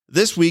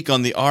This week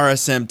on the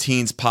RSM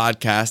Teens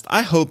podcast,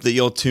 I hope that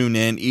you'll tune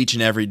in each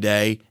and every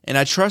day, and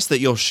I trust that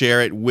you'll share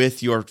it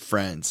with your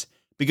friends.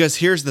 Because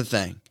here's the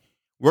thing,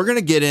 we're going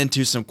to get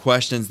into some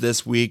questions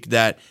this week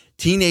that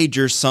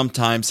teenagers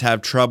sometimes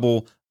have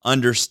trouble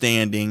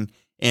understanding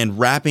and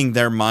wrapping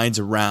their minds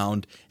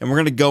around, and we're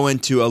going to go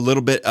into a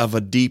little bit of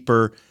a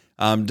deeper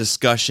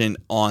discussion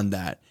on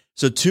that.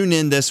 So tune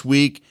in this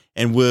week,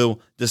 and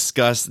we'll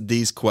discuss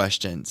these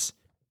questions.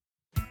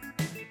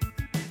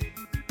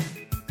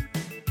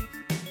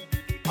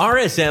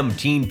 RSM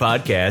Teen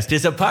Podcast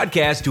is a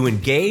podcast to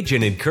engage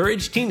and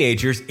encourage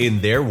teenagers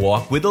in their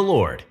walk with the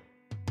Lord.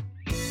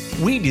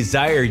 We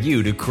desire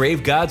you to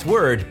crave God's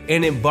Word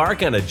and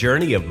embark on a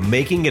journey of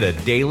making it a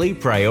daily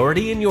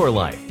priority in your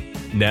life.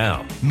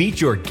 Now,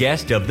 meet your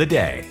guest of the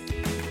day.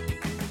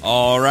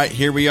 All right,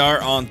 here we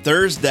are on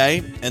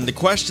Thursday, and the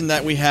question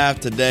that we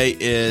have today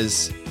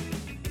is,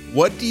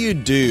 what do you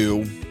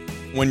do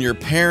when your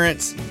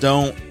parents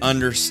don't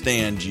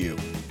understand you?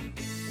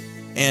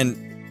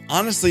 And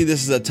honestly,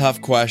 this is a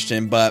tough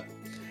question, but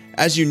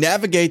as you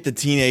navigate the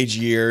teenage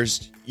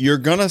years, you're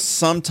going to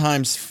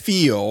sometimes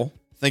feel,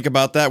 think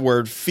about that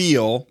word,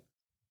 feel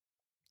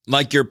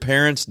like your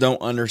parents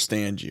don't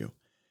understand you.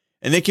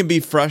 And it can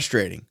be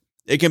frustrating.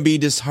 It can be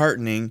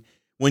disheartening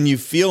when you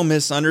feel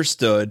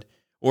misunderstood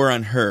or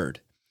unheard.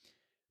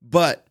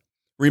 But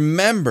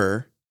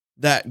remember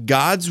that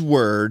God's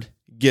word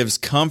gives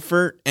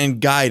comfort and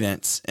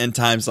guidance in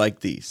times like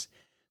these.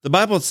 The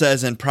Bible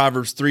says in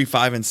Proverbs 3,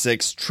 5, and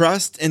 6,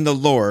 trust in the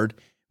Lord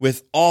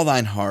with all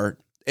thine heart,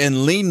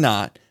 and lean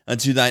not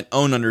unto thine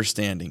own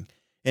understanding.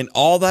 In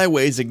all thy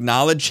ways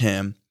acknowledge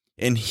him,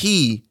 and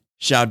he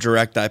shall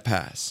direct thy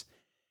paths.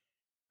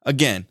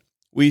 Again,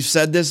 we've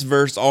said this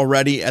verse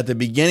already at the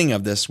beginning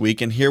of this week,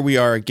 and here we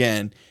are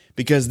again,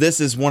 because this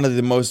is one of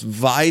the most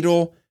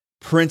vital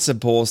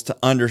principles to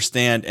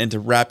understand and to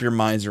wrap your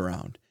minds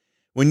around.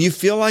 When you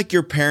feel like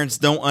your parents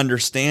don't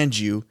understand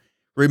you,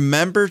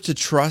 remember to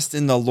trust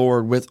in the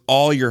Lord with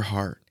all your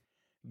heart.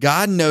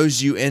 God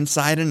knows you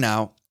inside and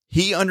out.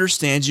 He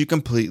understands you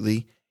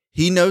completely.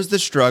 He knows the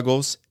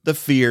struggles, the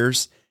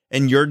fears,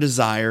 and your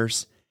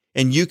desires,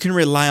 and you can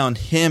rely on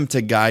Him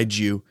to guide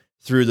you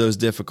through those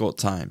difficult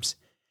times,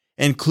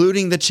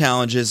 including the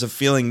challenges of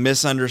feeling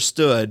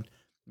misunderstood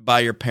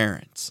by your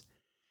parents.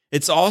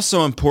 It's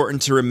also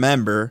important to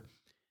remember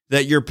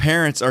that your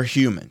parents are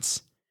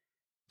humans,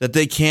 that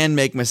they can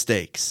make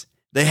mistakes.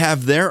 They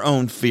have their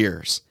own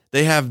fears.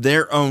 They have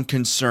their own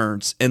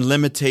concerns and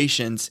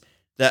limitations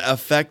that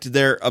affect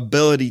their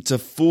ability to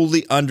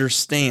fully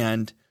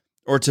understand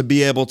or to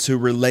be able to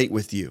relate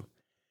with you.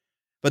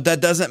 But that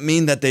doesn't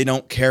mean that they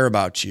don't care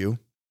about you.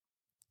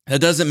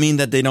 That doesn't mean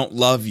that they don't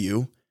love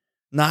you.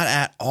 Not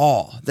at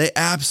all. They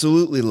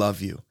absolutely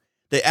love you.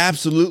 They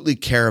absolutely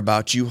care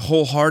about you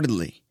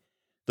wholeheartedly.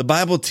 The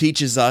Bible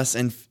teaches us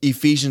in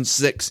Ephesians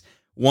 6,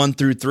 1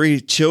 through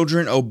 3,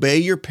 children, obey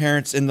your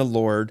parents in the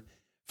Lord,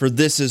 for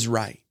this is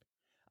right.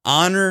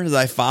 Honor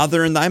thy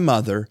father and thy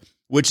mother,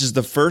 which is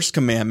the first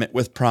commandment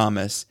with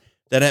promise,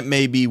 that it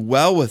may be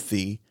well with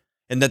thee,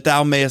 and that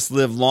thou mayest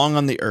live long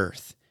on the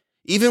earth.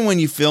 Even when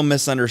you feel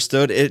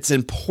misunderstood, it's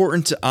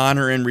important to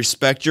honor and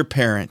respect your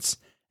parents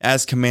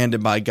as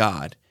commanded by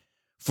God,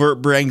 for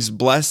it brings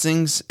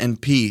blessings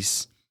and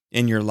peace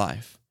in your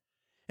life.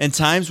 In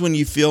times when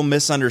you feel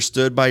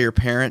misunderstood by your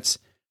parents,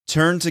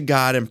 turn to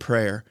God in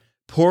prayer.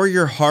 Pour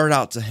your heart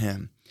out to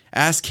Him.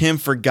 Ask Him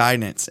for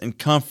guidance and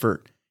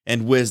comfort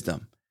and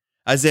wisdom.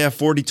 Isaiah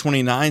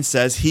 40:29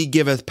 says, He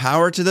giveth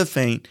power to the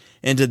faint,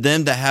 and to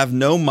them that have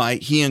no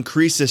might, He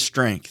increaseth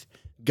strength.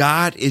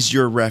 God is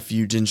your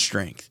refuge and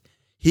strength.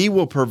 He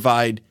will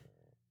provide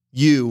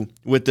you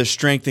with the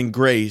strength and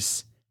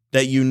grace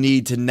that you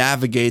need to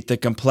navigate the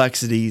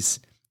complexities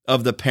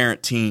of the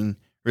parent-teen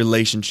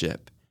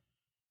relationship.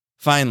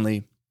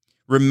 Finally,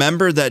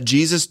 remember that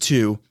Jesus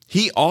too,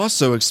 He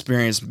also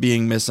experienced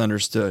being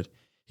misunderstood.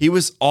 He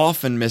was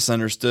often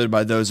misunderstood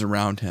by those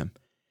around Him,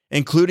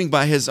 including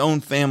by His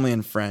own family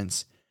and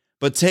friends.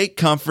 But take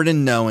comfort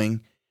in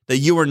knowing that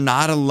you are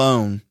not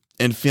alone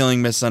in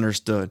feeling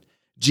misunderstood.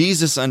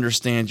 Jesus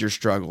understands your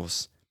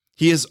struggles.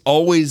 He is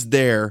always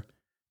there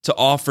to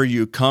offer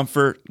you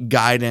comfort,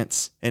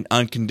 guidance, and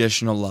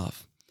unconditional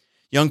love.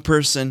 Young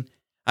person,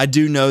 I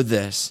do know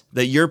this,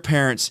 that your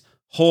parents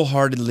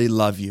wholeheartedly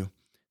love you.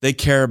 They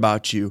care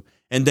about you,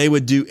 and they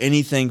would do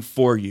anything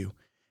for you.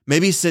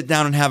 Maybe sit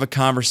down and have a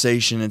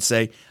conversation and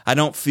say, I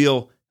don't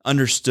feel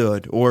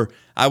understood, or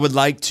I would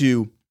like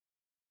to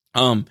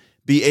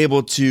be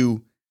able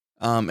to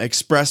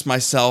express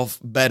myself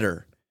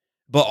better.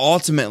 But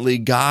ultimately,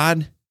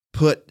 God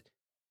put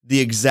the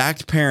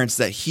exact parents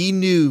that He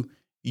knew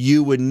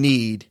you would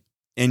need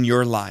in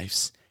your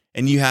lives,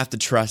 and you have to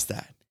trust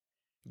that.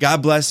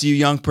 God bless you,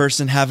 young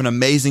person. Have an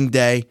amazing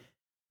day.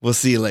 We'll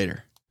see you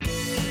later.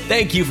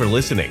 Thank you for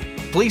listening.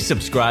 Please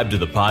subscribe to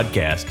the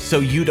podcast so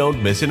you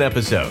don't miss an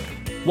episode.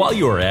 While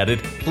you are at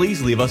it,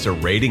 please leave us a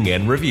rating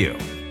and review.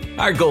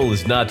 Our goal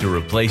is not to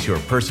replace your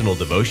personal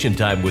devotion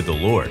time with the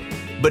Lord,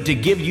 but to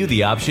give you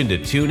the option to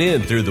tune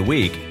in through the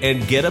week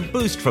and get a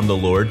boost from the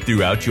Lord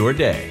throughout your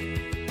day.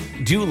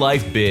 Do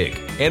life big,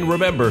 and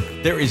remember,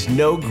 there is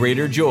no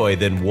greater joy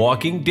than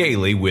walking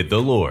daily with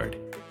the Lord.